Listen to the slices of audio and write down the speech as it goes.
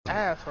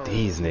asshole.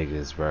 These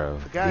niggas, bro.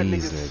 Forgot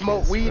These niggas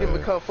smoke weed bro. and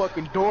become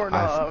fucking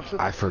doorknobs.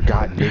 I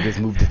forgot niggas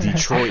moved to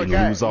Detroit and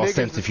lose all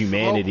sense of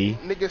humanity.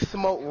 Niggas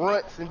smoke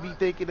runts and be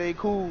thinking they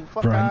cool.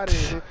 Fuck out of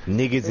here.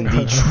 Niggas in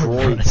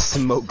Detroit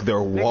smoke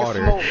their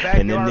water,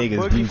 and then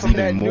niggas lose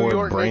even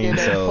more brain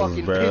cells,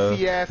 bro.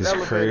 It's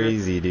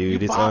crazy,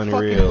 dude. It's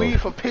unreal. Weed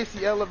from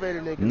pissy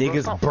elevator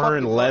niggas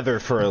burn leather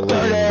for a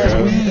living,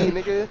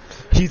 bro.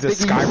 He's a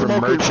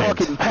Skyrim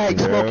merchant,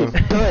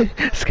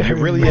 bro. You're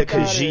really a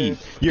Khajiit.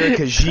 You're a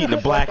Khajiit in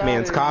a black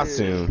man's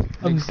costume.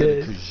 I'm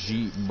dead.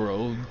 Khajiit,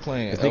 bro. You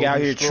playing? This nigga out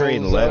here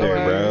trading leather,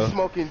 bro.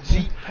 Smoking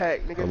Jeep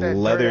pack, nigga. A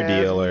leather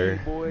dealer.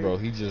 Bro,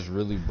 he just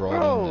really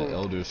brought in the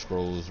Elder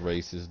Scrolls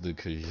races, the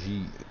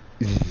Khajiit.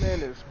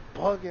 Man is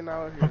bugging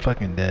out here. I'm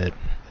fucking dead.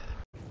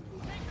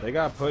 They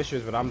got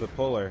pushers, but I'm the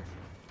puller.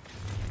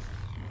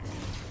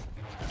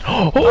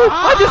 Oh,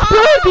 I just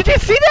blew! Did you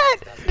see that?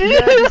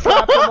 Yeah, you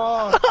slapped him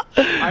off.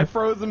 I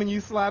froze him and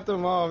you slapped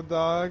him off,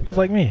 dog. It's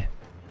like me.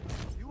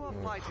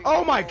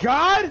 Oh my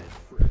god!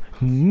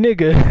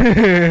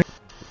 Nigga.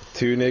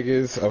 Two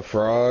niggas, a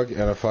frog,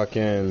 and a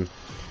fucking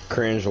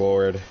cringe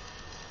lord.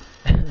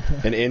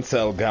 An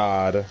incel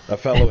god. A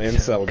fellow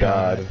incel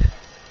god.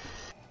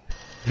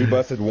 He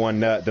busted one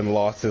nut, then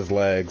lost his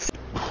legs.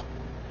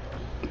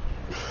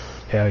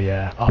 Hell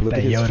yeah. Off Look that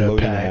at his Yoda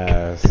floating pack.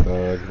 ass,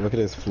 dog. Look at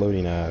his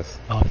floating ass.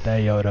 Off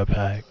that Yoda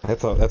pack.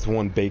 That's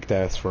one baked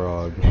ass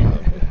frog.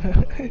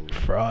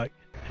 Frog.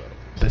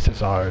 This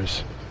is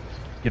ours.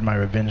 Get my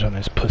revenge on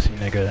this pussy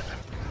nigga.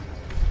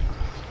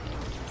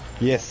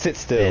 Yeah, sit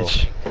still.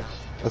 Bitch.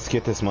 Let's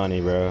get this money,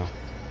 bro.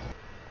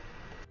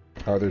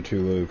 How are there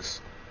two Lukes?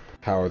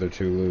 How are there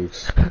two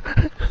Lukes?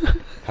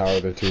 How are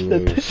there two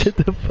Lukes? Shut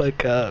the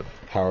fuck up.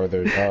 How are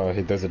there? Oh,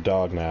 there's a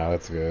dog now.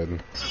 That's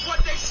good. This is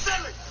what they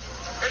selling.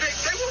 And they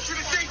want you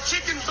to think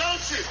chicken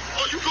bullshit.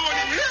 Oh, you going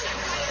in here?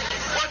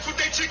 Watch what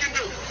they chicken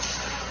do.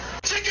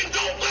 Chicken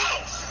don't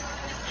bounce.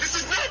 This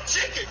is not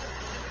chicken.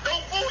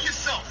 Don't fool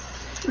yourself.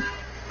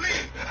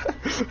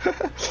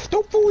 Please.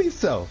 Don't fool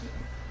yourself.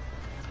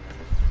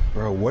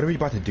 Bro, what are we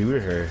about to do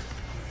to her?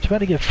 She's about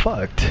to get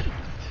fucked.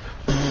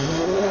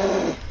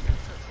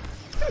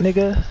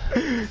 Nigga.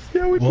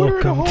 Yeah, we put her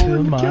in a Welcome hole to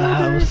and my killed her.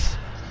 house.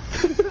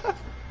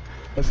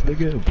 This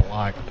nigga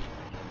blocked.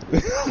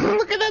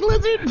 Look at that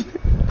lizard.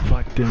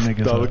 Fuck them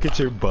niggas Dog, up. look at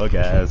your bug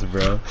ass,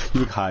 bro. You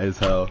look high as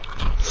hell.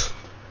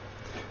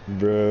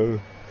 Bro,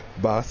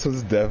 Boss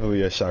was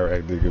definitely a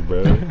Chirac nigga,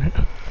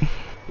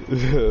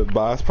 bro.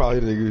 Boss probably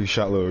the nigga who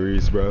shot Lil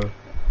Reese, bro.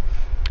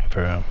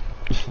 Bro.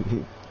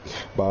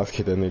 Boss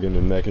kicked that nigga in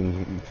the neck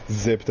and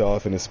zipped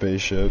off in a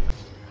spaceship.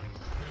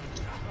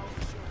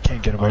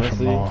 Can't get away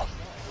Honestly, from all.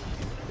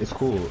 It's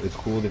cool. It's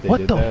cool that they What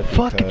did the that.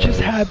 fuck just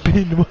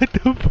happened? What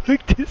the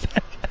fuck just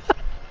happened?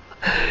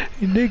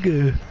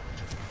 Nigga.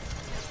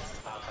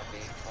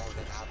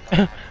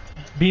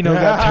 Bino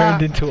got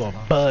turned into a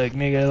bug,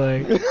 nigga,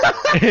 like.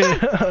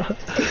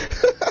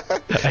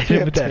 I hit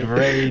him with that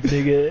raid,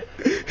 nigga.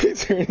 He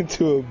turned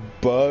into a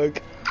bug.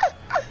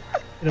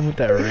 Hit him with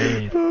that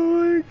raid.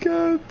 Oh my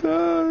god,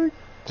 dog.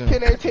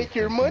 Can I take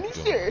your money,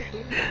 sir?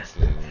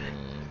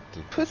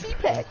 Pussy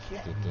pack.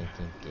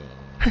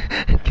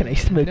 Can I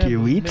smoke your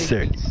weed,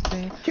 sir?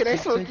 Can I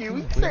smoke your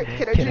weed, sir?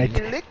 Can I drink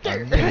your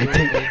liquor?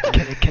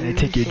 Can I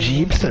take your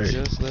Jeep, sir?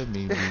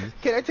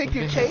 Can I take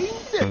your chain,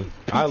 sir?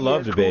 I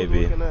love the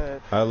baby.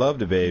 I love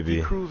the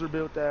baby. Cruiser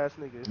built ass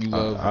nigga. You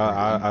love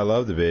I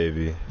love the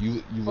baby.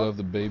 You love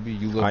the baby.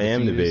 You love. I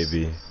am the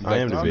baby. I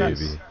am the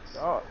baby.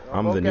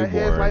 I'm the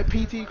newborn. Like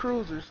PT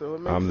Cruiser, so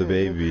it makes I'm the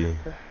sense. baby.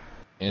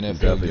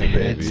 NFL young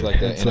man. It's Like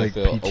that It's like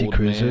NFL PT old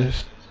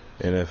Cruisers.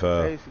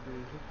 NFL. Basically.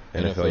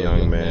 NFL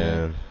young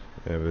man.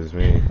 It was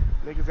me.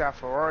 Niggas got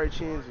Ferrari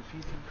chins and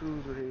PT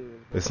Cruiser head.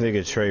 This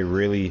nigga Trey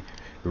really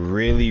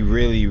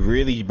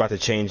about to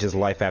change his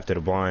life after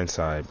the blind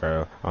side,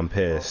 bro. I'm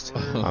pissed.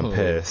 I'm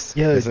pissed.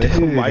 Yo, This nigga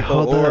dude,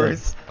 Michael hold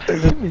Orrs.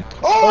 on.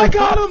 Oh, I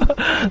got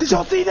him! Did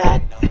y'all see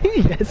that?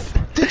 Yes.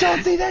 Did y'all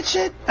see that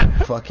shit?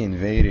 Fucking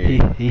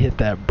Vader. He hit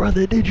that.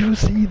 Brother, did you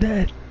see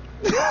that?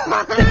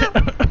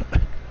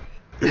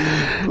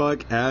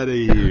 Fuck out of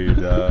here,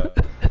 dog.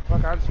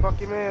 Fuck, I just fuck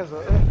your mans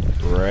up.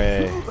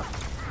 Ray.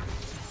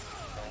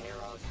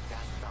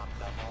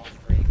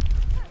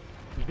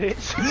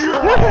 Bitch.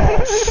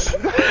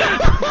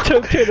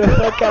 Choked her the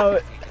fuck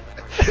out.